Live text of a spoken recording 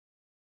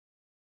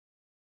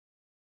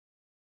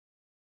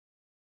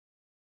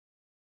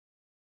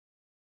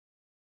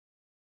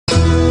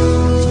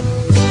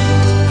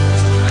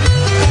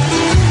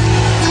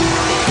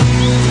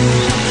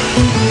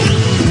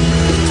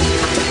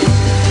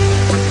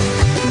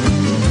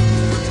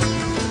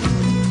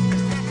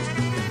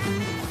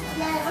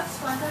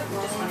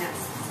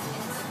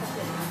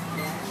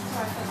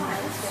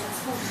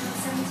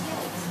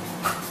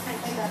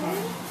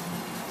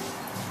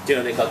You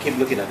know, Nick, I keep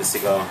looking at this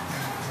cigar,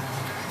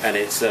 and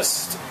it's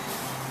just,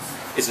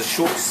 it's a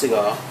short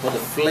cigar, but the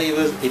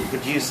flavours it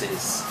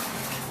produces.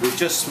 We've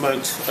just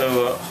smoked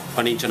over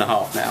 1.5 inches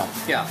now.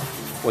 Yeah.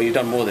 Well, you've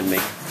done more than me.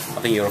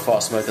 I think you're a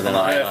far smoker than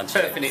I am, aren't you?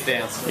 Turfing it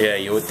down. Yeah,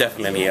 you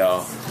definitely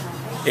are.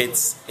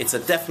 It's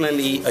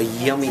definitely a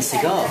yummy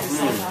cigar.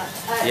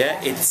 Yeah,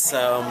 it's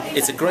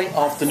a great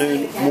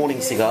afternoon,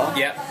 morning cigar.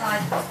 Yeah.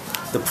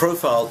 The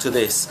profile to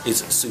this is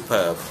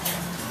superb.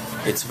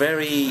 It's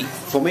very,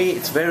 for me,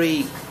 it's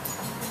very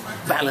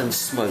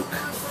balanced smoke.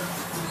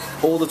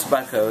 All the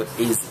tobacco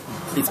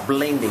it's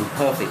blending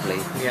perfectly.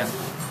 Yeah.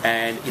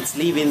 And it's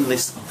leaving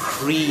this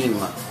cream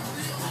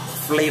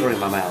flavour in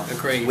my mouth.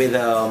 Agreed. With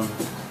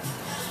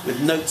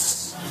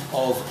notes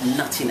of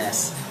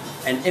nuttiness.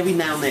 And every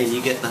now and then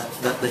you get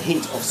the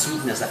hint of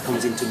sweetness that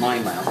comes into my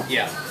mouth.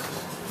 Yeah.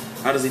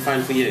 How does it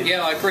find for you?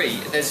 Yeah, I agree.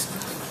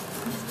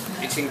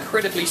 It's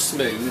incredibly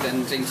smooth,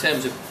 and in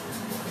terms of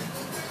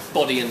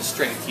body and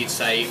strength, you'd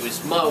say it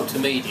was mild to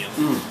medium,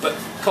 but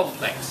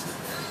complex.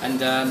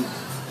 And I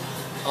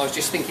was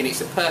just thinking,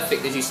 it's a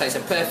perfect, as you say, it's a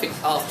perfect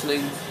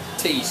afternoon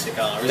tea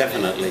cigar, isn't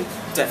Definitely, it?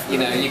 definitely. You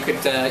know,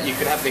 you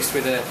could have this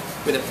with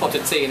a pot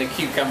of tea and a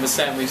cucumber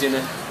sandwich and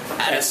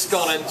a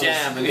scone and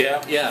jam. And,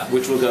 yeah.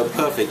 Which will go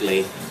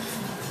perfectly.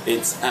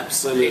 It's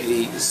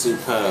absolutely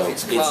superb.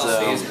 It's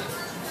classy, isn't it?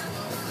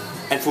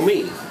 And for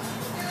me,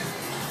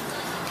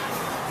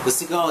 the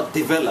cigar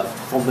developed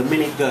from the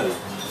minute go.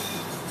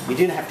 You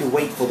didn't have to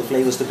wait for the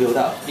flavours to build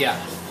up. Yeah.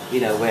 You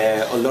know,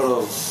 where a lot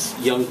of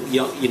young,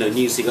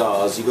 new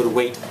cigars, you've got to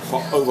wait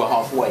for over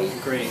halfway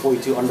for you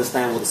to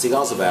understand what the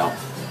cigar's about.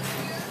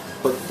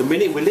 But the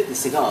minute we lit the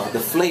cigar, the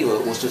flavour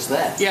was just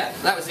there. Yeah,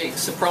 that was the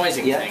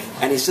surprising thing.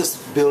 And it's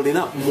just building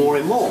up more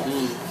and more.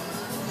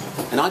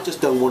 And I just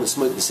don't want to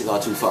smoke the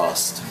cigar too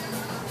fast.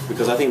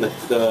 Because I think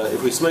that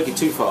if we smoke it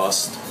too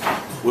fast,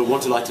 we'll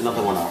want to light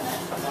another one up.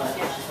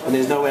 And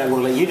there's no way I'm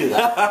going to let you do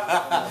that.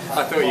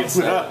 I thought you'd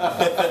say.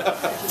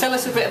 Tell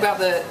us a bit about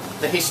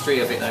the history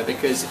of it, though,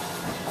 because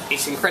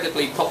it's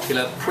incredibly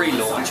popular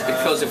pre-launch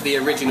because of the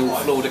original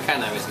Flor De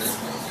Cano, isn't it?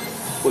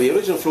 Well, the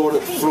original Flor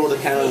De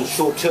Cano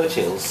short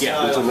Churchills,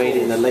 which were made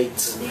in the late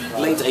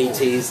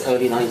 80s,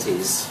 early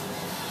 90s,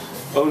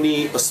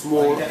 only a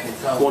small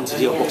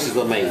quantity of boxes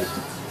were made.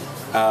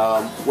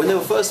 When they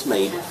were first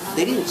made,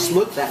 they didn't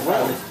smoke that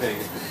well.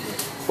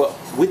 But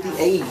with the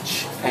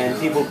age and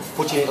people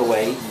putting it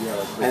away,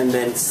 and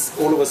then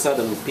all of a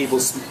sudden people,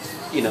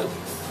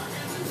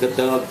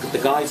 the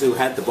guys who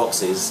had the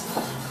boxes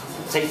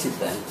tasted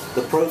them,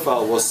 the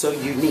profile was so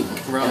unique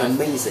and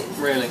amazing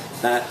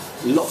that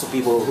lots of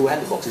people who had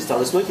the boxes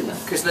started smoking them.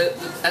 Because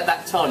at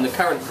that time the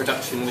current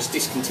production was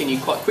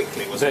discontinued quite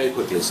quickly, wasn't it? Very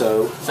quickly.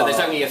 So there's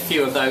only a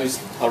few of those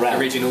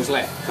originals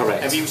left.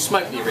 Correct. Have you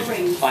smoked the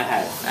original? I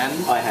have.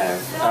 And? I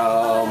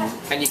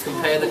have. Can you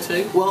compare the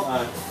two? Well,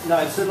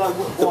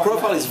 the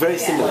profile is very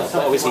similar,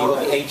 but obviously you've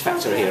got the age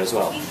factor here as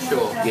well.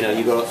 Sure. You know,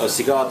 you've got a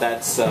cigar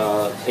that's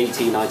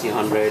 80, 90,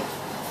 100,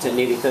 to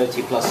nearly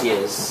 30 plus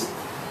years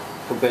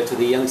compared to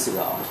the young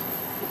cigar.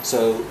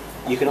 So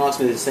you can ask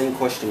me the same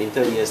question in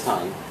 30 years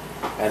time,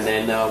 and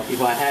then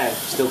if I have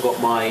still got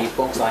my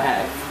box I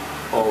have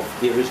of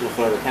the original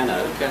Flor De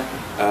Cano,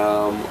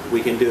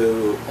 we can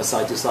do a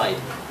side to side.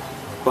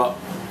 But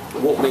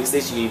what makes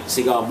this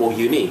cigar more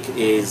unique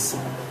is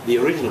the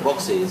original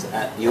boxes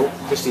at the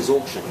Christie's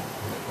auction.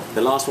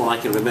 The last one I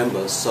can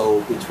remember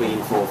sold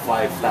between for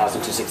 £5,000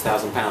 to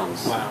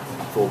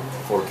 £6,000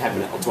 for a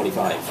cabinet of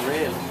 25.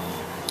 Really?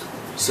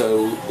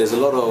 So there's a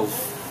lot of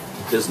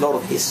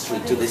history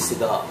to this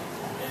cigar,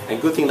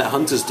 and good thing that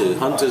hunters do.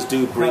 Hunters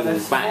do bring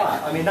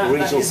back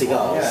regional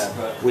cigars,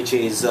 which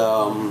has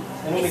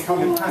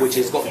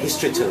got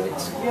history to it.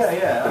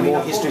 The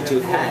more history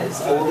it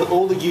has,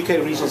 all the UK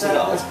regional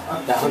cigars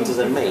that hunters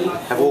have made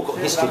have all got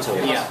history to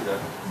it.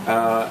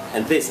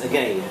 And this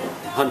again,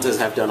 hunters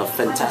have done a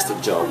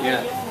fantastic job.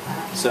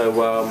 So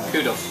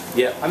kudos.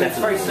 Yeah, I mean, it's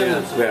very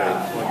similar to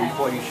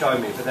what you showed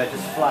me, but they're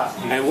just flat.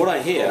 And what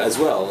I hear as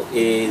well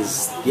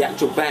is the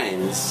actual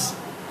bands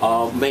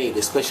are made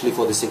especially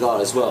for the cigar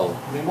as well,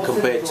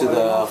 compared to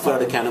the Flor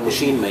De Cano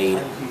machine made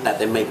that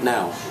they make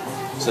now.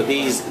 So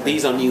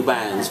these are new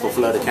bands for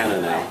Flor De Cano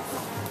now.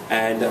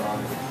 And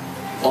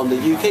on the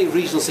UK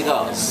regional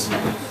cigars,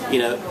 you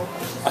know,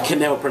 I can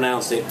never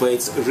pronounce it, but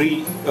it's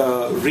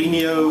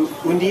Reno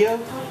Undio,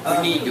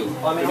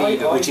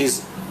 which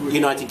is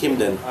United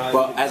Kingdom.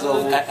 But as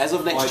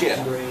of next year,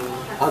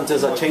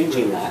 hunters are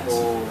changing that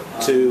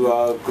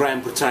to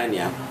Gran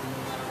Bretagna.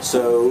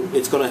 So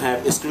it's going to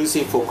have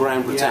exclusive for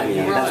Gran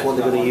Bretagna. That's what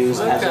they're going to use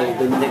as of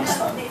the next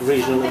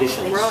regional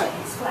editions.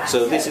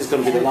 So this is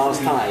going to be the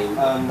last time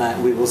that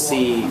we will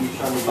see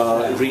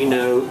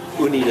Reno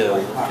Unido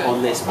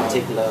on this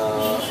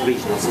particular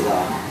regional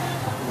cigar.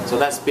 So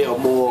that's a bit of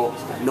more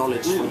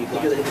knowledge for you,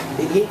 because it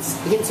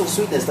hints of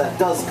sweetness that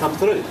does come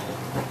through.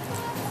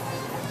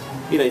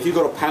 You know, if you've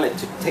got a palate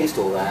to taste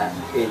all that,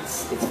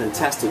 it's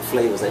fantastic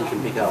flavours that you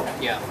can pick up.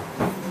 Yeah.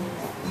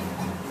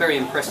 Very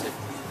impressive.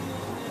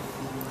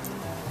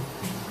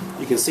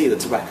 You can see the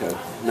tobacco.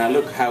 Now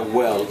look how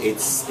well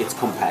it's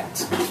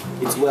compact.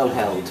 It's well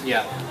held.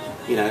 Yeah.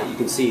 You know, you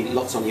can see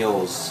lots on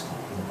yours.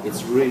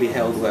 It's really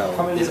held well.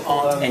 There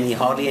aren't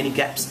hardly any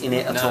gaps in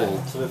it at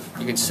all.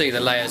 You can see the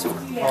layers of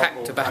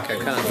packed tobacco,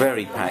 can't you?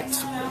 Very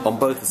packed on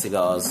both the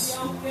cigars.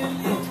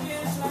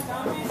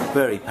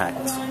 Very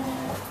packed.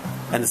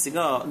 And the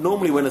cigar,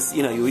 normally when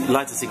you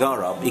light a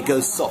cigar up, it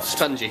goes soft.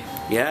 Spongy.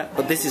 Yeah,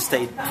 but this has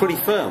stayed pretty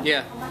firm.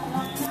 Yeah.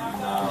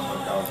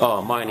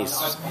 Oh, mine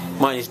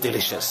is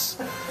delicious.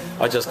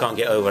 I just can't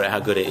get over it how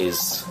good it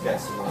is.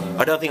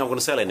 I don't think I'm going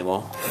to sell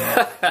anymore.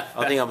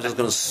 I think I'm just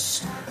going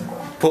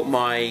to put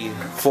my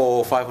 400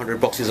 or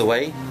 500 boxes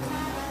away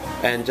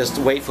and just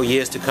wait for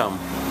years to come.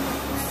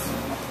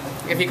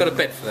 If you've got a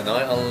bed for the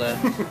night, I'll...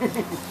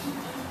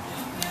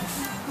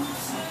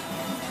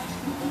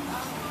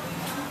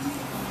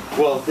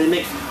 Well,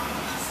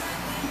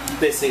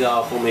 this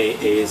cigar for me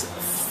is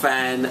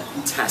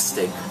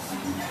fantastic.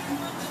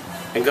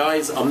 And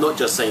guys, I'm not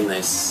just saying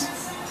this.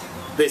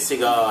 This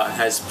cigar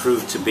has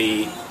proved to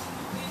be,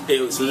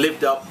 it's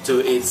lived up to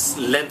its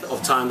length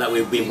of time that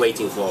we've been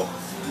waiting for.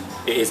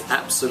 It is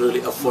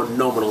absolutely a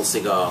phenomenal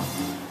cigar.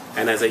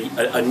 And as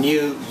a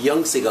new,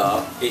 young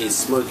cigar, it is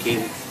smoking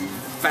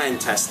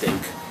fantastic.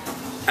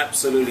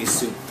 Absolutely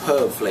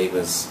superb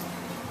flavors.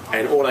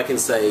 And all I can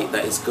say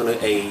that it's going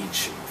to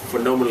age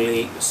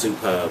phenomenally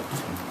superb.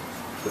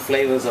 The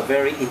flavors are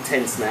very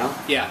intense now.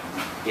 Yeah.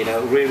 You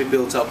know, really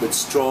built up with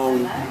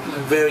strong,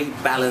 very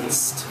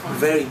balanced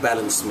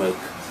smoke.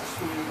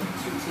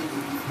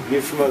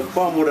 You smoke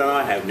far more than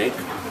I have, Nick.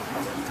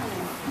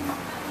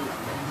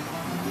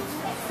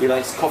 You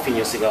like coughing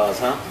your cigars,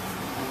 huh?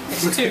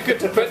 It's too good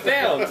to put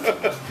down.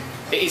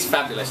 It is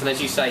fabulous, and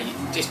as you say,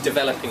 just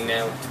developing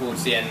now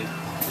towards the end.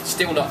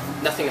 Still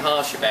nothing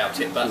harsh about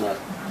it, but No.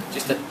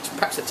 just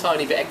perhaps a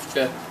tiny bit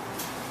extra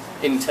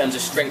in terms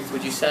of strength,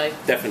 would you say?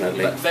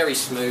 Definitely. But very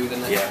smooth,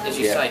 and as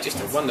you say, just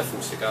a wonderful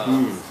cigar.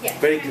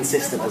 Very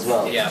consistent as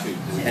well. Yeah.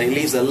 And it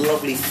leaves a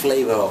lovely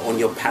flavour on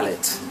your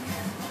palate.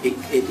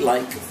 It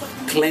like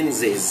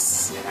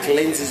cleanses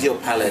your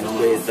palate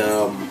with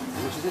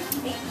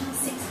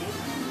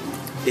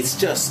it's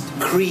just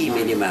cream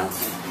in your mouth.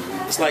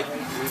 It's like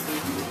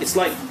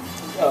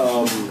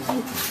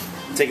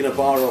taking a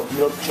bar of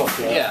milk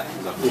chocolate,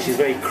 which is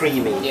very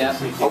creamy. Yeah.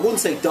 I wouldn't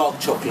say dark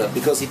chocolate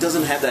because it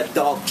doesn't have that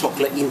dark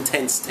chocolate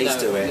intense taste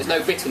to it. There's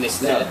no bitterness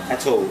there. No,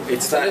 at all.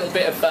 It's a little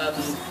bit of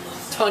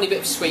tiny bit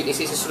of sweetness.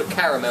 It's a sort of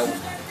caramel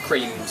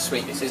cream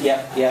sweetness, isn't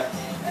it? Yeah.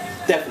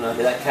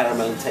 Definitely that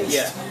caramel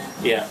taste.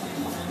 Yeah.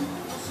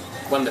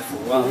 Wonderful.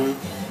 Well,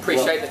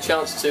 appreciate the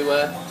chance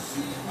to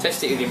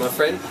test it with you, my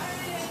friend.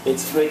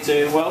 It's great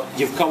to, well,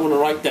 you've come on the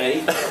right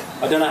day.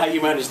 I don't know how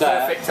you managed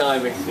that. Perfect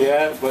timing.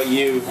 Yeah, but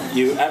you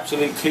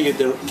absolutely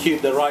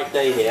queued the right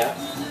day here.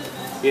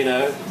 You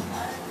know,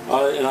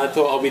 and I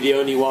thought I'll be the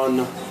only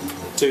one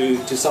to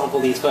sample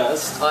these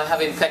first. I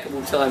have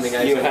impeccable timing,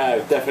 Adrian. You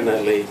have,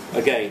 definitely.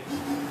 Again,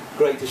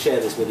 great to share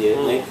this with you,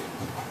 Nick.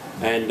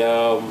 And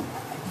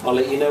I'll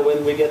let you know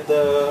when we get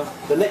the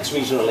next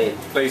regional in.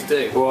 Please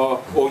do.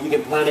 Or you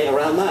can plan it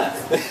around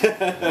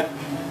that.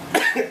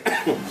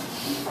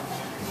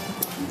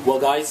 Well,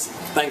 guys,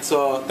 thanks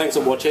for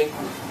watching,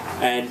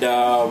 and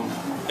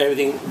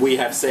everything we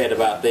have said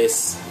about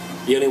this.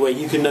 The only way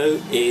you can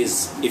know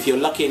is if you're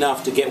lucky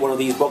enough to get one of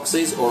these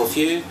boxes or a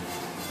few,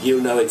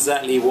 you'll know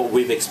exactly what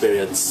we've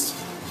experienced.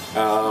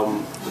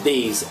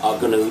 These are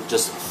going to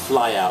just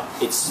fly out.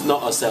 It's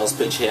not a sales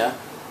pitch here.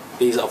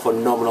 These are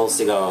phenomenal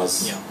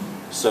cigars. Yeah.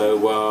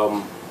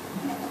 So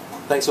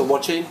thanks for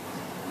watching,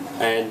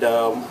 and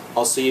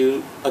I'll see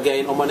you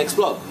again on my next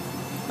vlog.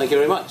 Thank you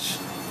very much.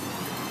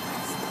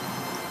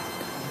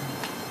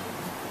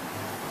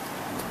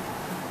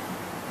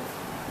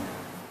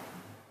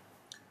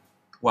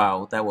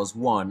 Wow, that was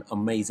one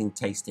amazing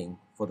tasting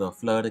for the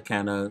Flor De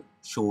Cano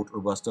short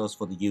Robustos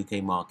for the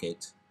UK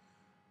market.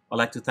 I'd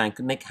like to thank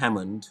Nick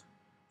Hammond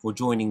for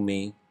joining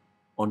me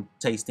on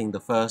tasting the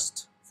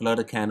first Flor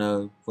De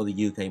Cano for the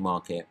UK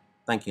market.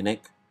 Thank you,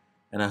 Nick,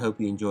 and I hope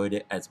you enjoyed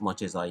it as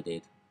much as I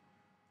did.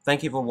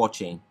 Thank you for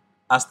watching.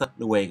 Hasta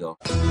luego.